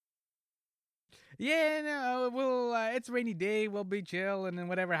Yeah, no, we'll. It's a rainy day. We'll be chill, and then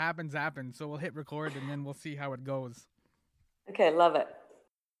whatever happens, happens. So we'll hit record, and then we'll see how it goes. Okay, love it.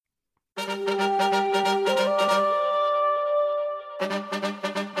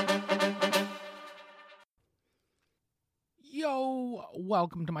 Yo,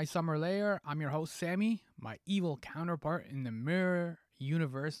 welcome to my summer lair. I'm your host, Sammy. My evil counterpart in the mirror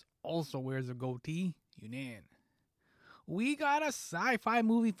universe also wears a goatee, Yunan. We got a sci-fi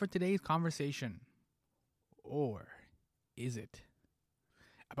movie for today's conversation. Or is it?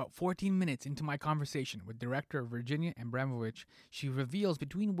 About 14 minutes into my conversation with director Virginia Abramovich, she reveals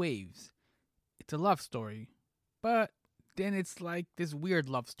Between Waves. It's a love story, but then it's like this weird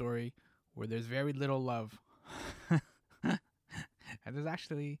love story where there's very little love. And there's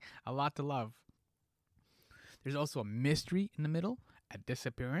actually a lot to love. There's also a mystery in the middle, a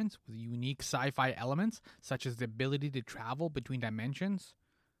disappearance with unique sci fi elements, such as the ability to travel between dimensions.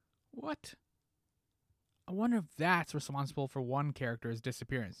 What? I wonder if that's responsible for one character's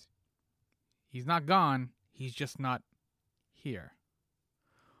disappearance. He's not gone, he's just not here.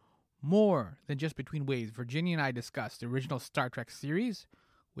 More than just Between Waves, Virginia and I discussed the original Star Trek series,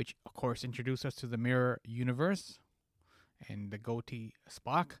 which of course introduced us to the Mirror Universe and the goatee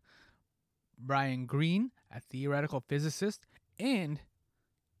Spock, Brian Greene, a theoretical physicist, and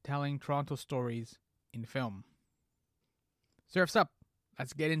telling Toronto stories in film. Surf's up.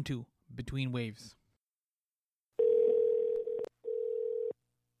 Let's get into Between Waves.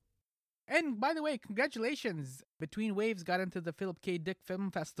 And by the way, congratulations! Between Waves got into the Philip K. Dick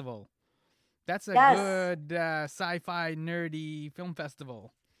Film Festival. That's a Yes. good sci-fi nerdy film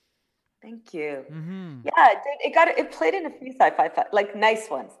festival. Thank you. Mm-hmm. Yeah, it played in a few sci-fi like nice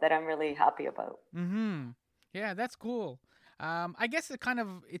ones that I'm really happy about. Mm-hmm. Yeah, that's cool. I guess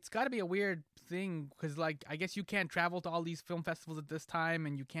it's got to be a weird thing because, like, I guess you can't travel to all these film festivals at this time,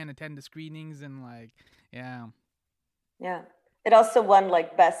 and you can't attend the screenings, and yeah. Yeah. It also won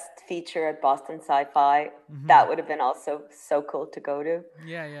like best feature at Boston Sci-Fi. Mm-hmm. That would have been also so cool to go to.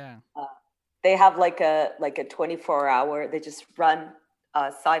 Yeah. They have like a 24-hour. They just run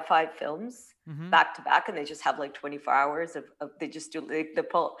sci-fi films back to back, and they just have like 24 hours of they just do the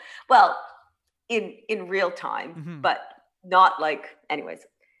pull. Well, in real time, but not like. Anyways,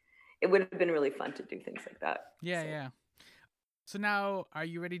 it would have been really fun to do things like that. Yeah. So now, are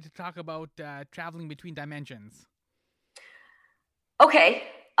you ready to talk about traveling between dimensions? Okay,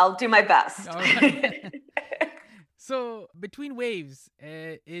 I'll do my best. All right. So, Between Waves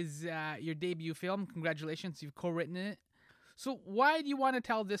is your debut film. Congratulations, you've co-written it. So, why do you want to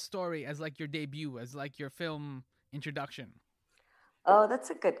tell this story as like your debut, as like your film introduction? Oh,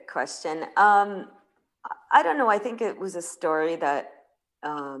 that's a good question. I don't know. I think it was a story that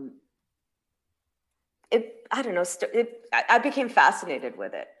I don't know. I became fascinated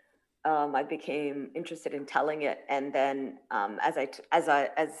with it. I became interested in telling it, and then as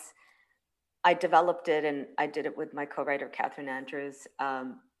I developed it, and I did it with my co-writer Catherine Andrews.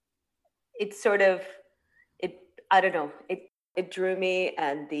 It sort of I don't know. It drew me,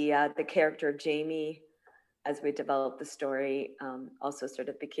 and the character of Jamie, as we developed the story, also sort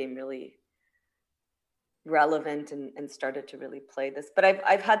of became really relevant and started to really play this. But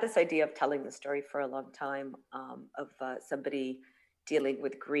I've had this idea of telling the story for a long time, of somebody dealing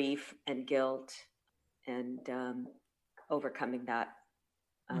with grief and guilt and overcoming that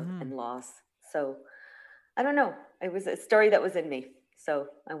and loss. So I don't know. It was a story that was in me, so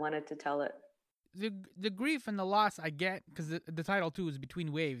I wanted to tell it. The grief and the loss I get, because the title too is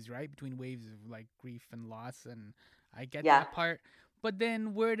Between Waves, right? Between waves of like grief and loss, and I get that part. But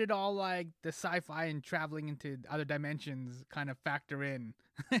then where did all like the sci-fi and traveling into other dimensions kind of factor in?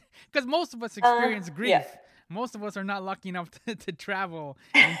 Because most of us experience grief. Yeah. Most of us are not lucky enough to travel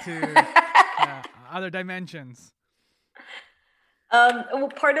into other dimensions. Well,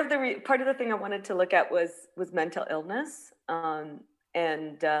 part of the thing I wanted to look at was mental illness, and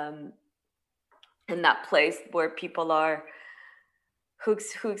that place where people are who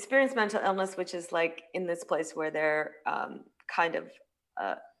experience mental illness, which is like in this place where they're kind of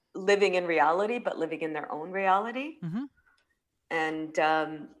living in reality, but living in their own reality. And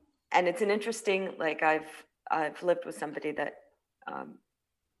it's an interesting, like I've lived with somebody that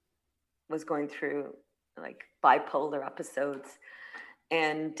was going through like bipolar episodes,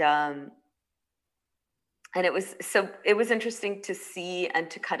 and it was interesting to see and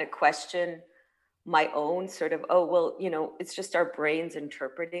to kind of question my own sort of, oh, well, it's just our brains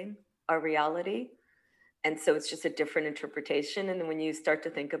interpreting our reality. And so it's just a different interpretation. And then when you start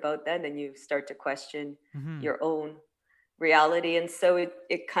to think about that, then you start to question your own reality. And so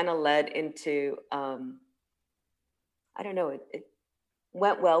it kind of led into, I don't know,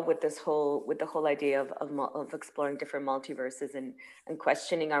 went well with the whole idea of exploring different multiverses and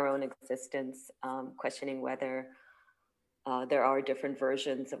questioning our own existence, questioning whether there are different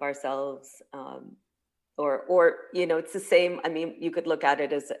versions of ourselves, or it's the same. I mean, you could look at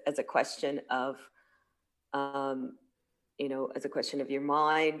it as a question of um, as a question of your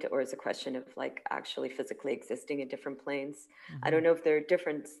mind, or as a question of like actually physically existing in different planes. I Mm-hmm. don't know if they're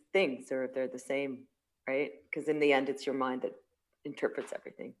different things or if they're the same, right? Because in the end, it's your mind that interprets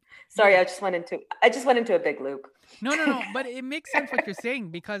everything. Sorry, Yeah. I just went into a big loop. No, no, no. But it makes sense what you're saying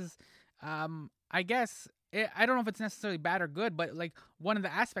because, I guess I don't know if it's necessarily bad or good, but like one of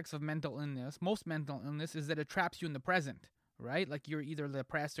the aspects of mental illness, most mental illness, is that it traps you in the present, right? Like you're either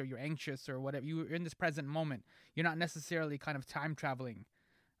depressed or you're anxious or whatever. You're in this present moment. You're not necessarily kind of time traveling,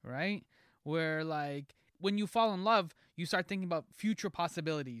 right? Where like when you fall in love, you start thinking about future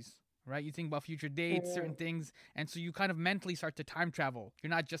possibilities, right? You think about future dates, certain Mm. things, and so you kind of mentally start to time travel. You're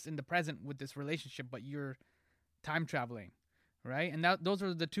not just in the present with this relationship, but you're time traveling, right? And those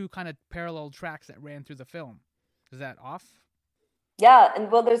are the two kind of parallel tracks that ran through the film. Is that off? Yeah, and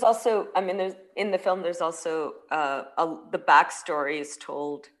well, there's also, I mean, there's in the film, there's also the backstory is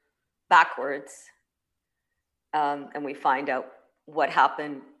told backwards, and we find out what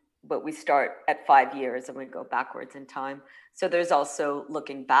happened, but we start at 5 years and we go backwards in time. So there's also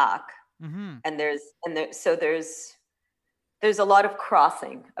looking back, Mm-hmm. and there's a lot of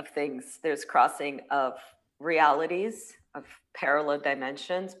crossing of things. There's crossing of realities, of parallel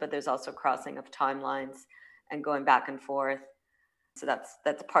dimensions, but there's also crossing of timelines and going back and forth. So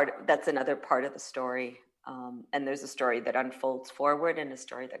that's another part of the story. And there's a story that unfolds forward and a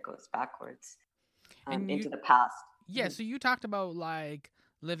story that goes backwards, And you, into the past. yeah. So you talked about like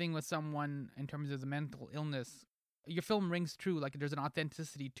living with someone in terms of the mental illness. Your film rings true. Like there's an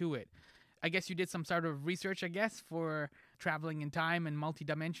authenticity to it. I guess you did some sort of research, I guess, for traveling in time and multi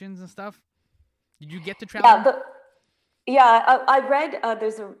dimensions and stuff. Did you get to Yeah, travel? I read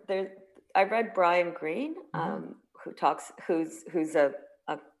I read Brian Greene, Mm-hmm. who's a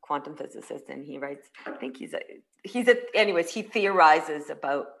quantum physicist, and he writes. I think anyways. He theorizes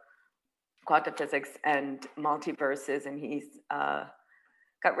about quantum physics and multiverses, and he's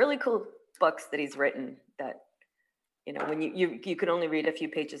got really cool books that he's written that when you can only read a few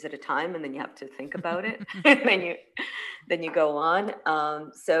pages at a time, and then you have to think about it, and then you go on.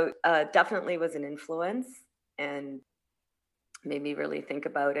 So definitely was an influence and made me really think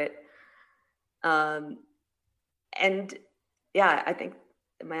about it. Um, and yeah, I think,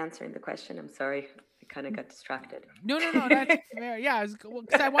 am I answering the question? I'm sorry, I kind of got distracted. No, no, no. That's fair. Yeah,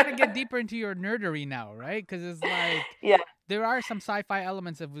 because I want to get deeper into your nerdery now, right? Because it's like Yeah. there are some sci-fi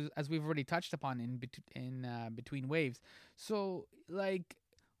elements of as we've already touched upon in Between Waves. So, like,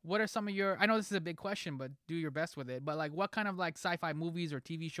 what are some of your? I know this is a big question, but do your best with it. But like, what kind of like sci-fi movies or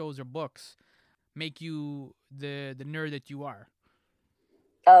TV shows or books make you the nerd that you are?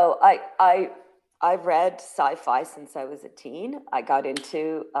 Oh, I've read sci-fi since I was a teen. I got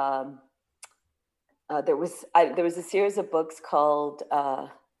into there was a series of books called the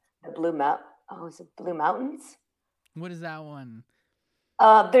Blue Mount. Oh, is it Blue Mountains? What is that one?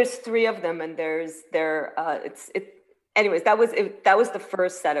 There's three of them, and it's it. Anyways, that was the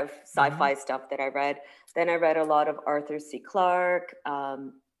first set of Mm-hmm. sci-fi stuff that I read. Then I read a lot of Arthur C. Clarke,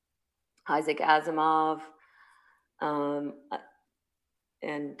 Isaac Asimov, um,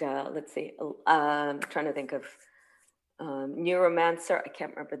 and let's see. I'm trying to think of Neuromancer. I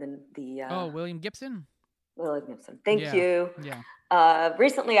can't remember the Oh, William Gibson. William Gibson. Thank Yeah, you. yeah.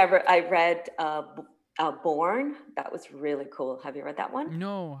 Recently, I read Born. That was really cool. Have you read that one?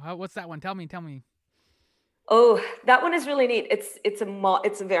 No, what's that one? Tell me, tell me. Oh, that one is really neat. It's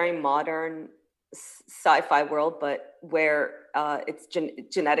a very modern sci-fi world, but where it's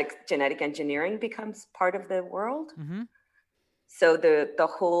genetic engineering becomes part of the world. Mm-hmm. So the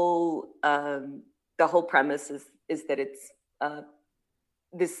whole premise is that it's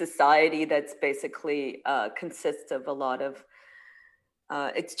this society that's basically consists of a lot of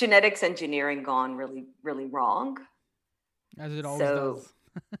it's genetics engineering gone really really wrong. As it always So does.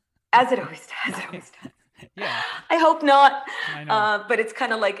 as it always does, it always does. Yeah, I hope not, I know. but it's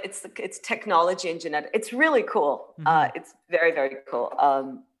kind of like it's technology and genetic. It's really cool. Mm-hmm. It's very very cool.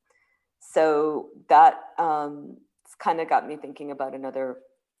 So that it's kind of got me thinking about another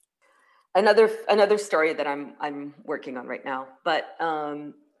story that I'm working on right now. But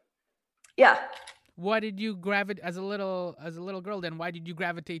yeah. Why did you gravitate as a little girl? Then why did you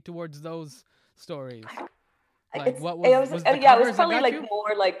gravitate towards those stories? Like, what was the Yeah, it was covers that probably got like you?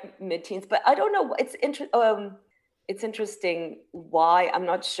 more like mid-teens, but I don't know. It's interesting why. I'm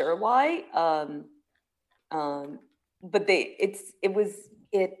not sure why. Um, but it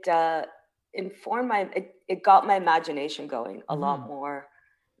informed it got my imagination going a lot more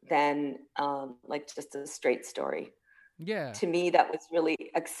than like just a straight story. Yeah. To me, that was really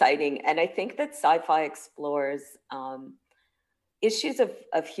exciting. And I think that sci-fi explores issues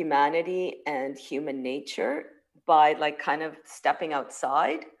of humanity and human nature by like kind of stepping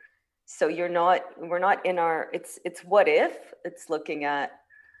outside. So we're not in our, it's what if, it's looking at,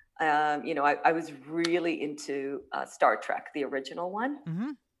 I was really into Star Trek, the original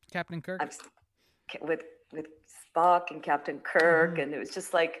one. Captain Kirk. With Spock and Captain Kirk. And it was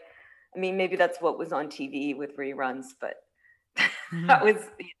just like, I mean, maybe that's what was on TV with reruns, but that was,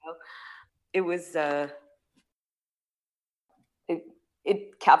 it was,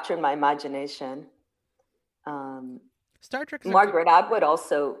 it captured my imagination. Star Trek. Margaret Atwood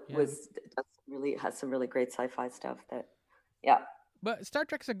also has some really great sci-fi stuff that, yeah. But Star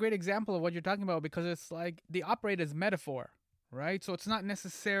Trek's a great example of what you're talking about, because it's like they operate as metaphor, right? So it's not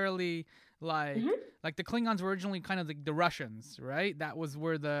necessarily like the Klingons were originally kind of the Russians, right? That was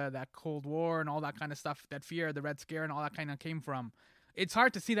where that Cold War and all that kind of stuff, that fear, the Red Scare and all that kind of came from. It's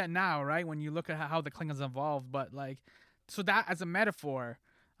hard to see that now, right? When you look at how the Klingons evolved, but like, so that as a metaphor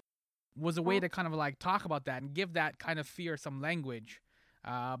was a way to kind of like talk about that and give that kind of fear some language,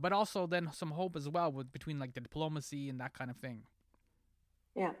 but also then some hope as well between like the diplomacy and that kind of thing.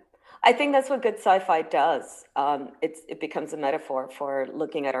 Yeah, I think that's what good sci-fi does. It becomes a metaphor for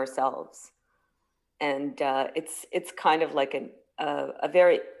looking at ourselves, and it's kind of like a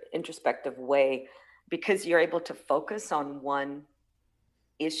very introspective way, because you're able to focus on one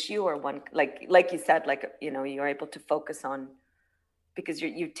issue or one, like you said, like, you're able to focus on, because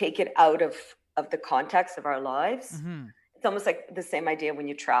you take it out of the context of our lives. It's almost like the same idea when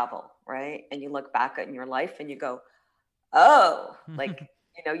you travel, right? And you look back at your life and you go, oh, like,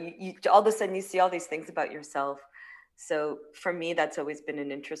 you all of a sudden you see all these things about yourself. So for me, that's always been an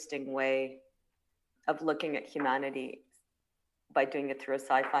interesting way of looking at humanity, by doing it through a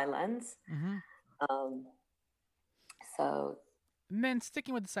sci-fi lens. So then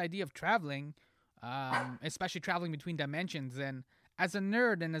sticking with this idea of traveling, especially traveling between dimensions, and as a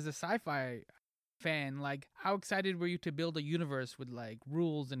nerd and as a sci-fi fan, like, how excited were you to build a universe with like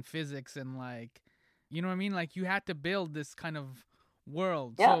rules and physics and like, you know what I mean? Like, you had to build this kind of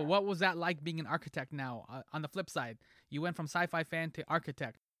world. Yeah. So what was that like being an architect now? On the flip side, you went from sci-fi fan to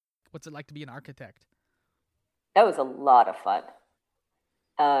architect. What's it like to be an architect? That was a lot of fun.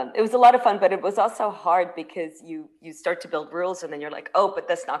 It was a lot of fun, but it was also hard, because you start to build rules and then you're like, oh, but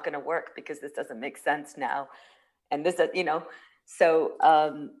that's not going to work because this doesn't make sense now. And this, so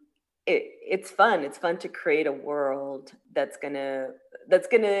it's fun. It's fun to create a world that's gonna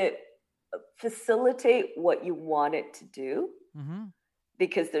facilitate what you want it to do,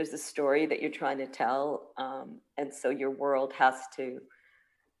 because there's a story that you're trying to tell, and so your world has to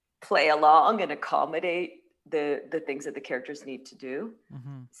play along and accommodate the things that the characters need to do.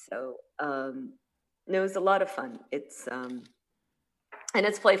 So it was a lot of fun. It's and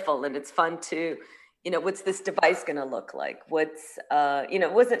it's playful, and it's fun to, what's this device going to look like? What's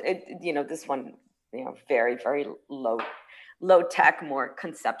wasn't it, this one, very, very low tech, more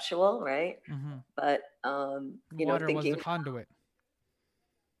conceptual, right? But water thinking, was the conduit.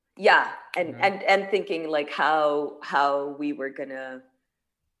 Yeah, and thinking like how we were gonna,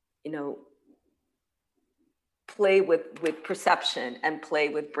 play with perception and play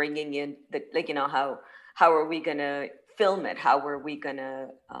with bringing in the, like, how are we gonna film it? How are we gonna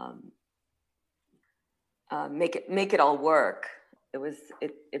make it all work?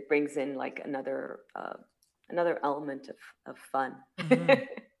 It brings in like another element of fun.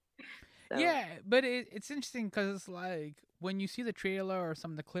 So. Yeah, but it's interesting because it's like when you see the trailer or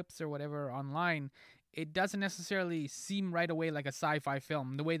some of the clips or whatever online, it doesn't necessarily seem right away like a sci-fi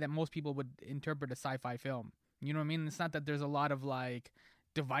film, the way that most people would interpret a sci-fi film. You know what I mean? It's not that there's a lot of like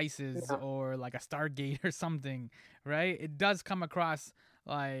devices or like a Stargate or something, right? It does come across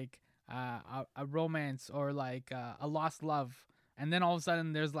like a romance or like a lost love, and then all of a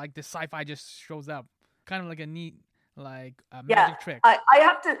sudden there's like this sci-fi just shows up, kind of like a neat like magic trick. I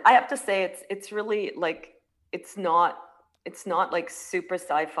have to say it's really like it's not like super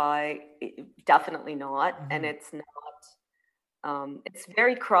sci-fi, definitely not, and it's not. It's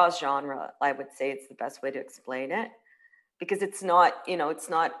very cross genre. I would say it's the best way to explain it, because it's not it's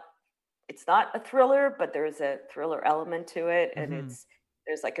not a thriller, but there's a thriller element to it, and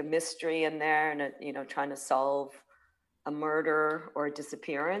there's like a mystery in there, and trying to solve a murder or a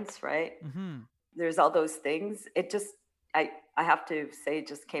disappearance, right? There's all those things. It just, I have to say, it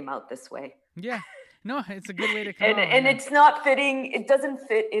just came out this way. Yeah. No, it's a good way to come out. And it's not fitting. It doesn't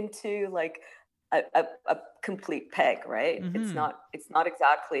fit into like a complete peg, right? It's Mm-hmm. not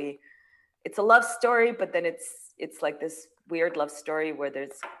exactly, it's a love story, but then it's like this weird love story where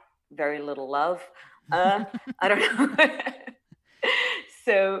there's very little love. I don't know.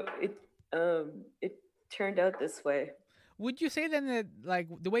 So it turned out this way. Would you say then that, like,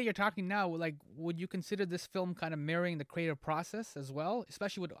 the way you're talking now, like, would you consider this film kind of mirroring the creative process as well?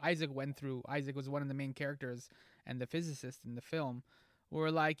 Especially what Isaac went through. Isaac was one of the main characters and the physicist in the film, where,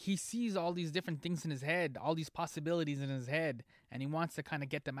 like, he sees all these different things in his head, all these possibilities in his head, and he wants to kind of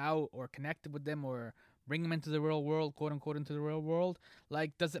get them out or connect with them or bring them into the real world, quote unquote, into the real world.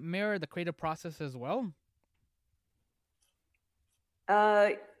 Like, does it mirror the creative process as well? Uh,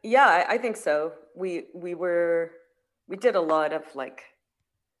 yeah, I think so. We did a lot of like,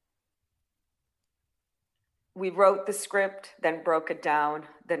 we wrote the script, then broke it down,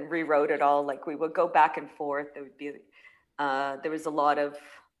 then rewrote it all. Like we would go back and forth. There would be there was a lot of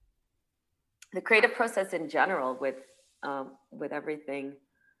the creative process in general with everything.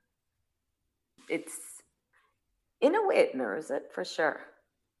 It's in a way it mirrors it for sure.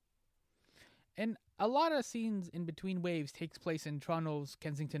 And a lot of scenes in Between Waves takes place in Toronto's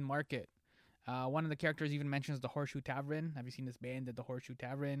Kensington Market. One of the characters even mentions the Horseshoe Tavern. Have you seen this band at the Horseshoe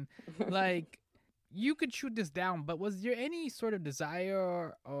Tavern? Like, you could shoot this down, but was there any sort of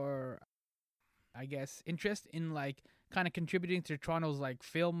desire or, I guess, interest in, like, kind of contributing to Toronto's, like,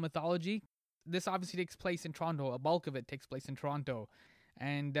 film mythology? This obviously takes place in Toronto. A bulk of it takes place in Toronto.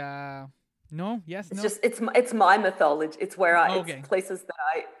 And, no? Yes? It's No? just it's my mythology. It's where it's Okay. places that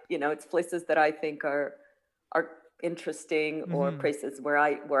it's places that I think are interesting, or Mm-hmm. places where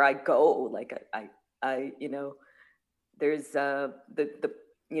I go. Like I there's the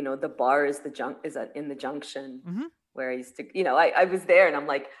the bar is in the Junction, Mm-hmm. where I used to, I was there, and I'm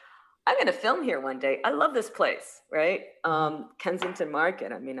like, I'm gonna film here one day. I love this place, right? Mm-hmm. Kensington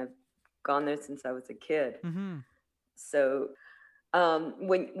Market. I mean, I've gone there since I was a kid. Mm-hmm. So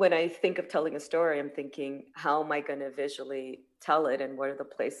when I think of telling a story, I'm thinking, how am I going to visually tell it, and what are the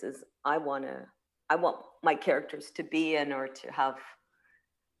places I want my characters to be in, or to have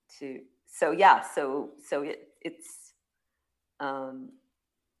to. So yeah, it's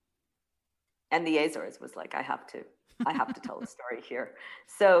and the Azores was like, I have to tell a story here.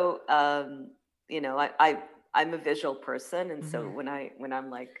 So I'm a visual person, and so Mm-hmm.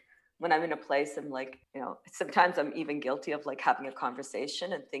 when I'm in a place, I'm like, sometimes I'm even guilty of like having a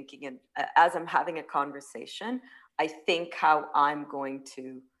conversation and thinking, and as I'm having a conversation, I think how I'm going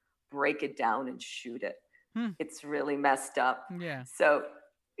to break it down and shoot it. Hmm. It's really messed up. Yeah. So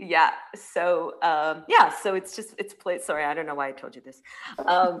yeah, so it's place. Sorry, I don't know why I told you this,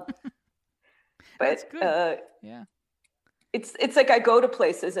 That's but good. Yeah. it's like I go to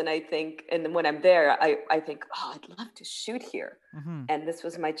places and I think, and then when I'm there, I think, oh, I'd love to shoot here, Mm-hmm. and this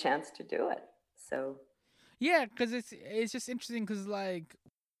was my chance to do it. So Yeah, because it's just interesting because, like,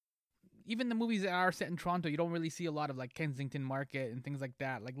 even the movies that are set in Toronto, you don't really see a lot of, like, Kensington Market and things like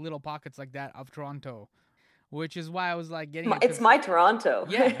that, like little pockets like that of Toronto, which is why I was like getting it it's because my Toronto.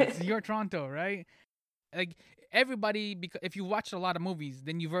 yeah, it's your Toronto, right? Like, everybody, because if you watched a lot of movies,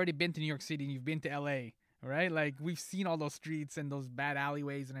 then you've already been to New York City and you've been to LA, right? Like, we've seen all those streets and those bad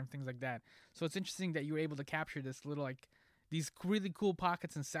alleyways and everything like that. So it's interesting that you were able to capture this little, like, these really cool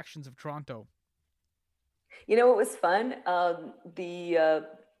pockets and sections of Toronto. You know what was fun? The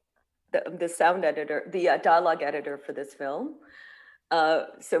sound editor, the dialogue editor for this film.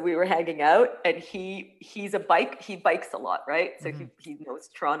 So we were hanging out, and he bikes a lot, right? So Mm-hmm. he knows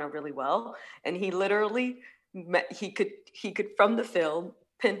Toronto really well, and he literally he could from the film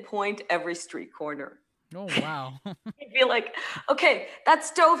pinpoint every street corner. Oh, wow. He'd be like, "Okay,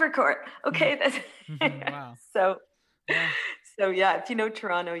 that's Dovercourt. Okay, that's." Wow. so Yeah. so yeah, if you know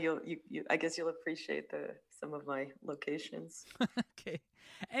Toronto, you I guess you'll appreciate some of my locations. Okay.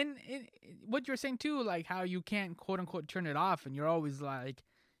 And what you're saying too, like how you can't quote unquote turn it off, and you're always like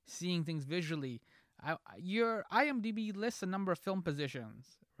seeing things visually. Your IMDb lists a number of film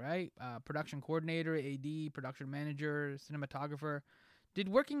positions, right? Production coordinator, AD, production manager, cinematographer. Did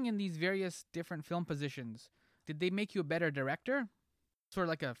working in these various different film positions, did they make you a better director? Sort of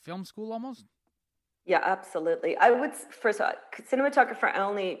like a film school almost? Yeah, absolutely. I would first of all, cinematographer. I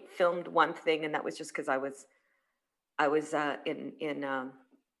only filmed one thing, and that was just because I was in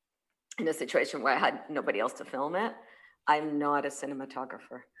a situation where I had nobody else to film it. I'm not a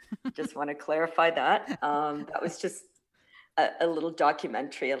cinematographer. Just want to clarify that. That was just a little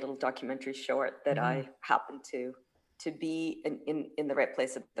documentary short that Mm-hmm. I happened to be in the right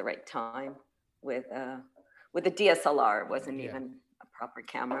place at the right time with a DSLR. It wasn't Yeah. even a proper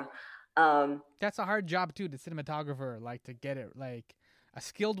camera. That's a hard job too, the cinematographer, like to get it like a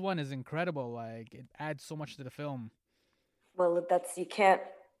skilled one is incredible. Like it adds so much to the film. Well, you can't.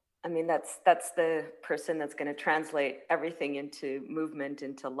 I mean, that's the person that's going to translate everything into movement,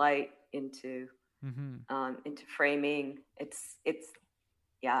 into light, into framing. It's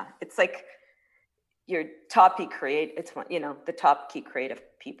yeah. It's like your top key create. It's one, the top key creative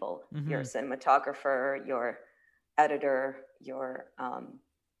people. Your cinematographer, your editor, your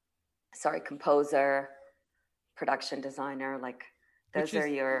composer, production designer. Like those are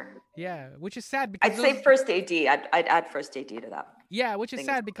your. Yeah, which is sad because I'd say first AD. I'd add first AD to that. Yeah, which is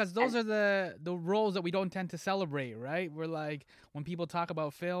sad because those are the roles that we don't tend to celebrate, right? We're like, when people talk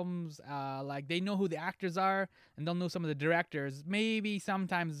about films, like they know who the actors are and they'll know some of the directors. Maybe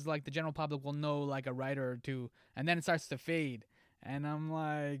sometimes like the general public will know like a writer or two, and then it starts to fade. And I'm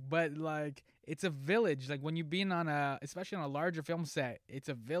like, but like it's a village. Like when you've been especially on a larger film set, it's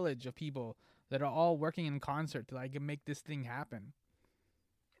a village of people that are all working in concert to like make this thing happen.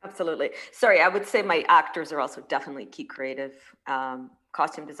 Absolutely. Sorry, I would say my actors are also definitely key creative.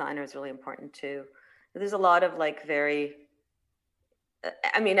 Costume designer is really important too. There's a lot of every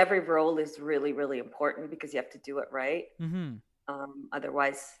role is really, really important because you have to do it right.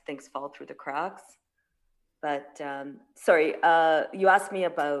 Otherwise, things fall through the cracks. But sorry, you asked me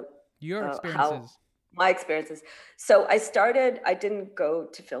about your experiences. My experiences. So I didn't go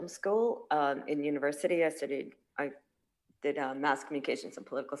to film school in university. I did mass communications and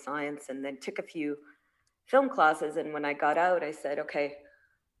political science, and then took a few film classes. And when I got out, I said, okay,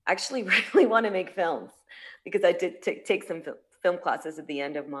 I actually really want to make films, because I did take some film classes at the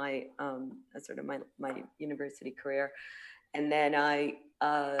end of my my university career. And then I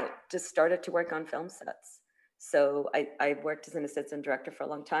just started to work on film sets. So I worked as an assistant director for a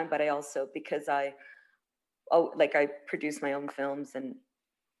long time, but I also, because I produce my own films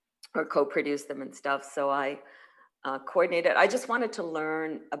or co-produce them and stuff. So I coordinated. I just wanted to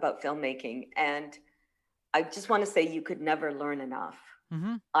learn about filmmaking, and I just want to say you could never learn enough.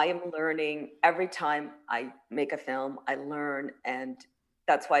 I am learning every time I make a film. I learn, and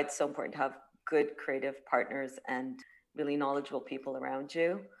that's why it's so important to have good creative partners and really knowledgeable people around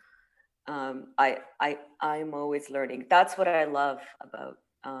you. I'm always learning. That's what I love about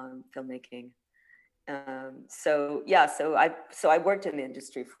filmmaking. So I worked in the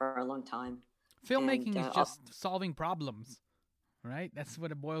industry for a long time. Filmmaking is just solving problems, right? That's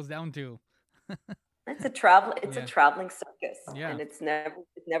what it boils down to. It's a traveling circus, yeah. And it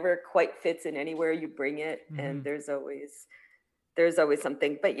never quite fits in anywhere you bring it, and there's always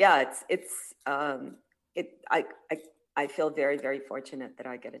something. But yeah, I feel very, very fortunate that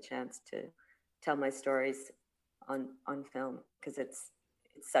I get a chance to tell my stories on film, because it's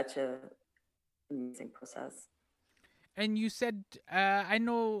such a amazing process. And you said, I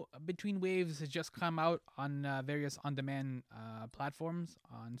know Between Waves has just come out on various on-demand platforms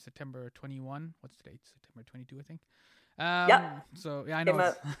on September 21. What's the date? September 22, I think. Yeah. So, yeah, I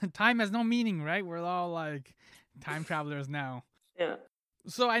know time has no meaning, right? We're all like time travelers now. Yeah.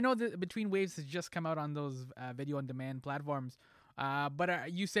 So I know that Between Waves has just come out on those video on-demand platforms.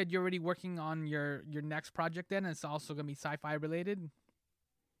 But you said you're already working on your next project then, and it's also going to be sci-fi related?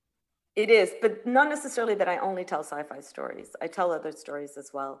 It is, but not necessarily that I only tell sci-fi stories. I tell other stories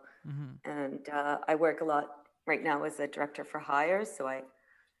as well. And I work a lot right now as a director for hire. So I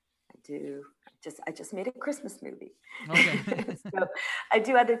just made a Christmas movie. Okay. So I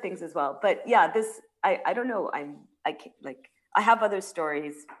do other things as well. But yeah, I don't know. I have other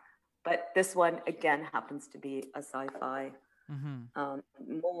stories, but this one again happens to be a sci-fi,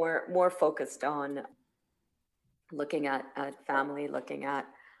 more focused on looking at family, looking at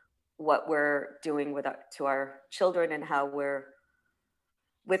what we're doing to our children, and how we're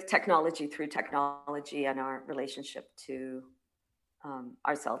with technology, through technology, and our relationship to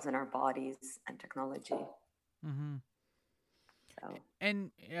ourselves and our bodies and technology. So.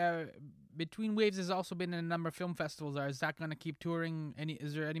 And Between Waves has also been in a number of film festivals. Is that going to keep touring?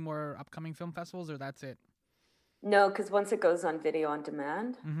 Is there any more upcoming film festivals, or that's it? No, because once it goes on video on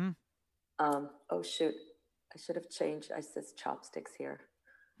demand. Oh shoot, I should have changed. I said chopsticks here.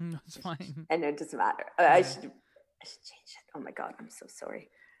 No, it's fine. And it doesn't matter. I should change it. Oh my God, I'm so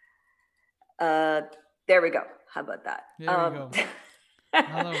sorry. There we go. How about that? There we go.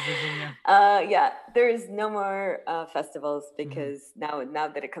 Hello, Virginia. Yeah, there is no more festivals, because now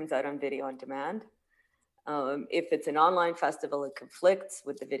that it comes out on video on demand, if it's an online festival, it conflicts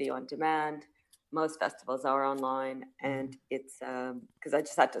with the video on demand. Most festivals are online, and it's because I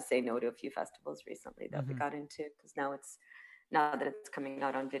just had to say no to a few festivals recently that we got into, because now that it's coming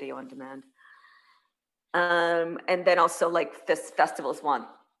out on video on demand. And then also, like, this festivals want,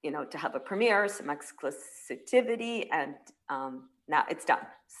 to have a premiere, some exclusivity, and now it's done.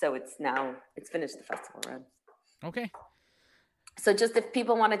 So it's finished the festival run. Okay. So just if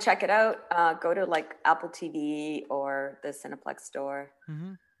people want to check it out, go to like Apple TV or the Cineplex store.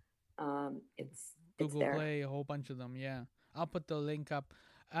 It's Google there. Play, a whole bunch of them. Yeah, I'll put the link up.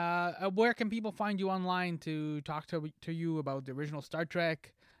 Where can people find you online to talk to you about the original Star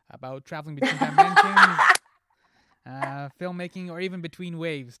Trek, about traveling between dimensions, filmmaking, or even Between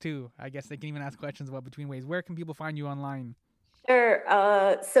Waves too? I guess they can even ask questions about Between Waves. Where can people find you online? Sure.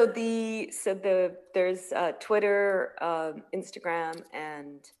 There's Twitter, Instagram,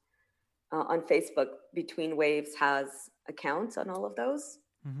 and on Facebook. Between Waves has accounts on all of those.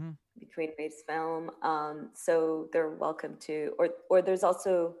 Between Waves Film. So they're welcome to, or there's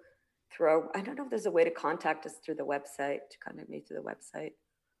also I don't know if there's a way to contact us through the website, to contact me through the website.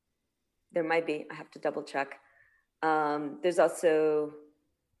 There might be. I have to double check. There's also,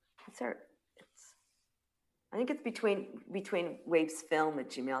 I think it's between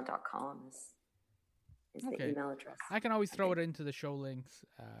wavesfilm@gmail.com is the email address. I can always throw it into the show links.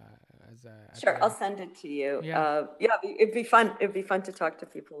 Sure, I'll send it to you. Yeah. It'd be fun. It'd be fun to talk to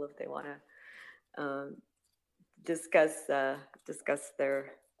people if they want to discuss their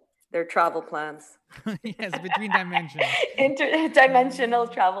travel plans. Yes, between dimensions. Interdimensional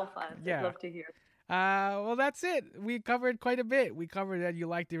travel plans. Yeah. I'd love to hear. Well, that's it. We covered quite a bit. We covered that you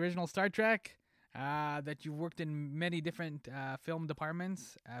liked the original Star Trek, that you worked in many different film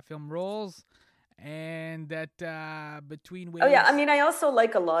departments, film roles, and that Between Waves. Oh yeah, I mean, I also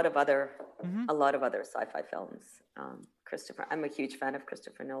like a lot of other sci-fi films. I'm a huge fan of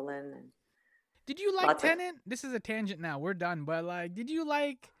Christopher Nolan. And did you like Tenet? This is a tangent now. We're done. But did you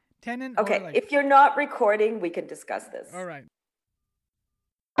like Tenet? Okay, if you're not recording, we can discuss this. All right.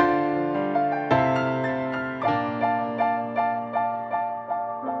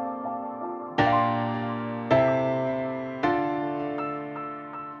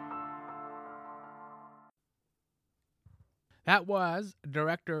 That was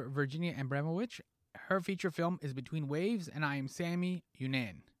director Virginia Abramovich. Her feature film is Between Waves, and I am Sammy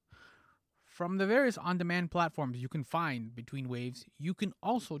Yunan. From the various on-demand platforms you can find Between Waves, you can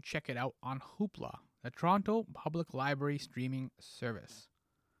also check it out on Hoopla, the Toronto Public Library streaming service.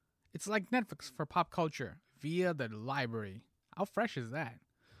 It's like Netflix for pop culture via the library. How fresh is that?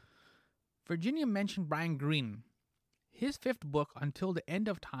 Virginia mentioned Brian Greene. His fifth book, Until the End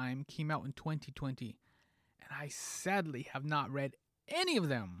of Time, came out in 2020. And I sadly have not read any of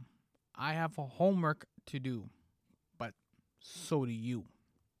them. I have homework to do, but so do you.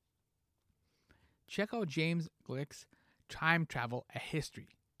 Check out James Glick's Time Travel, A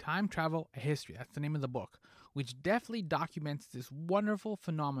History. Time Travel, A History, that's the name of the book, which deftly documents this wonderful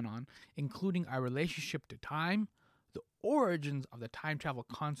phenomenon, including our relationship to time, the origins of the time travel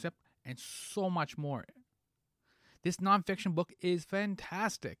concept, and so much more. This nonfiction book is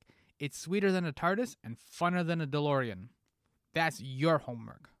fantastic. It's sweeter than a TARDIS and funner than a DeLorean. That's your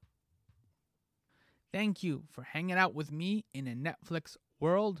homework. Thank you for hanging out with me in a Netflix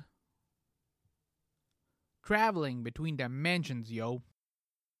world. Traveling between dimensions, yo.